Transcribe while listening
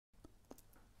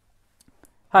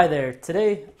Hi there.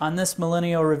 Today on this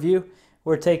Millennial Review,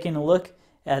 we're taking a look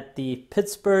at the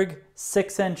Pittsburgh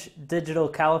 6-inch digital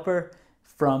caliper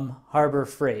from Harbor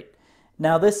Freight.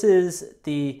 Now this is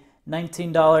the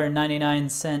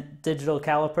 $19.99 digital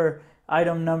caliper,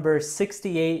 item number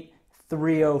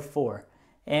 68304.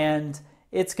 And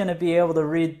it's going to be able to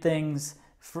read things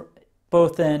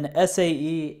both in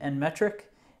SAE and metric.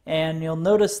 And you'll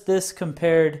notice this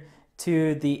compared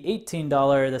to the $18,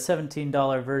 the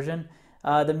 $17 version.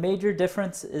 The major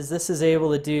difference is this is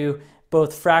able to do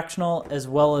both fractional as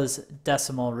well as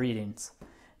decimal readings.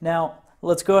 Now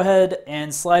let's go ahead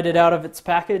and slide it out of its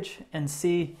package and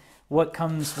see what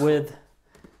comes with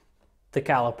the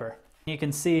caliper. You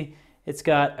can see it's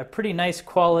got a pretty nice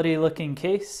quality looking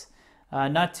case,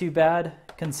 not too bad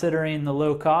considering the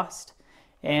low cost,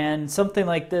 and something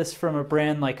like this from a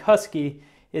brand like Husky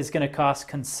is going to cost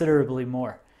considerably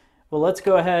more. Well, let's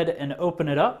go ahead and open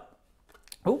it up.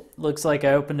 Oh, looks like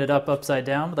I opened it up upside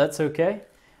down, but that's okay.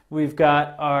 We've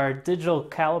got our digital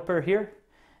caliper here.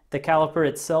 The caliper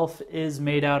itself is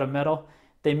made out of metal.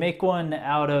 They make one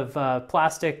out of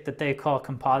plastic that they call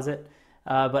composite,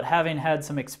 but having had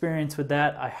some experience with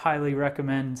that, I highly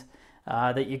recommend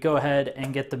that you go ahead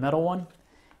and get the metal one.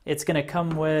 It's going to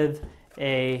come with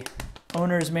a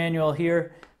owner's manual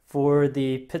here for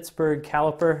the Pittsburgh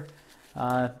caliper.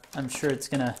 I'm sure it's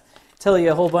going to tell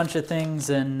you a whole bunch of things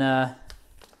and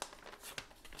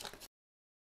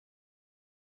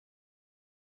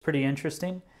pretty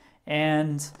interesting.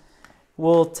 And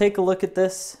we'll take a look at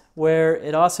this where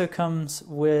it also comes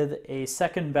with a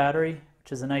second battery,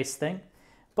 which is a nice thing.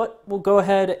 But we'll go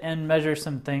ahead and measure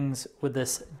some things with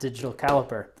this digital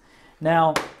caliper.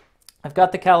 Now, I've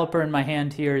got the caliper in my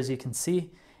hand here, as you can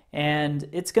see, and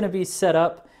it's going to be set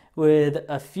up with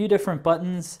a few different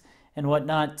buttons and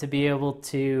whatnot to be able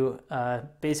to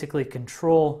basically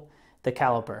control the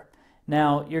caliper.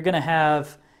 Now, you're going to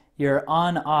have your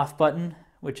on-off button,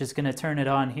 which is going to turn it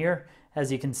on here.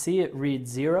 As you can see, it reads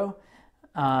 0.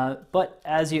 But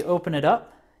as you open it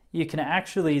up, you can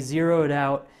actually zero it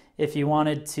out if you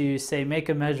wanted to, say, make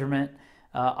a measurement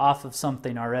off of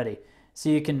something already. So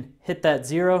you can hit that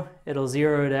 0, it'll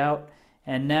zero it out,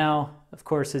 and now, of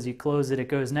course, as you close it, it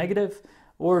goes negative.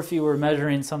 Or if you were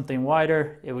measuring something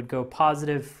wider, it would go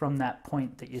positive from that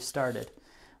point that you started.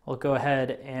 We'll go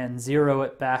ahead and zero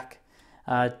it back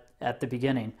at the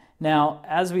beginning. Now,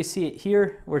 as we see it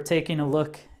here, we're taking a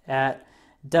look at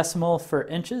decimal for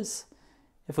inches.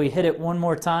 If we hit it one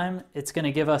more time, it's going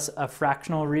to give us a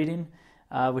fractional reading,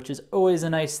 which is always a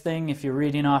nice thing if you're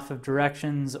reading off of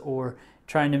directions or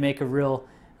trying to make a real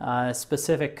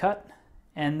specific cut.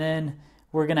 And then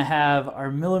we're going to have our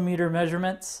millimeter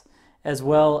measurements as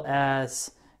well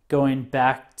as going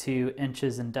back to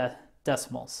inches and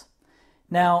decimals.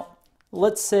 Now,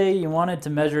 let's say you wanted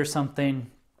to measure something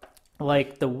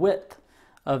like the width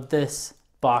of this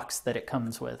box that it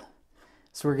comes with.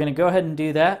 So we're going to go ahead and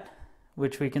do that,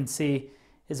 which we can see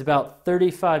is about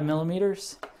 35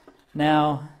 millimeters.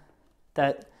 Now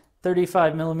that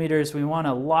 35 millimeters, we want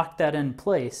to lock that in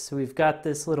place. So we've got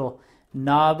this little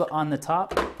knob on the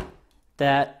top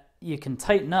that you can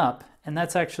tighten up, and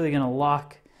that's actually going to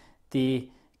lock the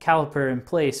caliper in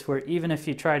place where even if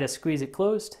you try to squeeze it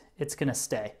closed, it's going to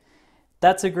stay.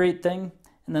 That's a great thing.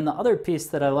 And then the other piece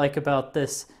that I like about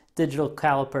this digital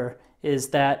caliper is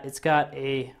that it's got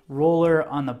a roller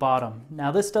on the bottom.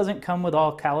 Now this doesn't come with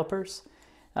all calipers,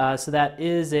 so that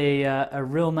is a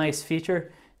real nice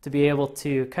feature to be able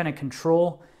to kind of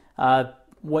control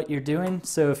what you're doing.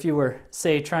 So if you were,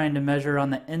 say, trying to measure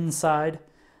on the inside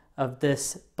of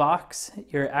this box,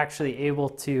 you're actually able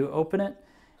to open it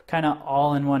kind of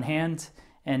all in one hand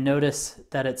and notice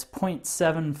that it's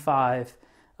 0.75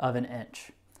 of an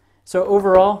inch. So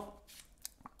overall,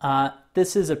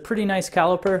 this is a pretty nice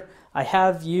caliper. I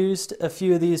have used a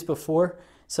few of these before,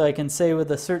 so I can say with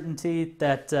a certainty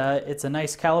that it's a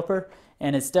nice caliper,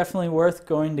 and it's definitely worth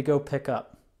going to go pick up.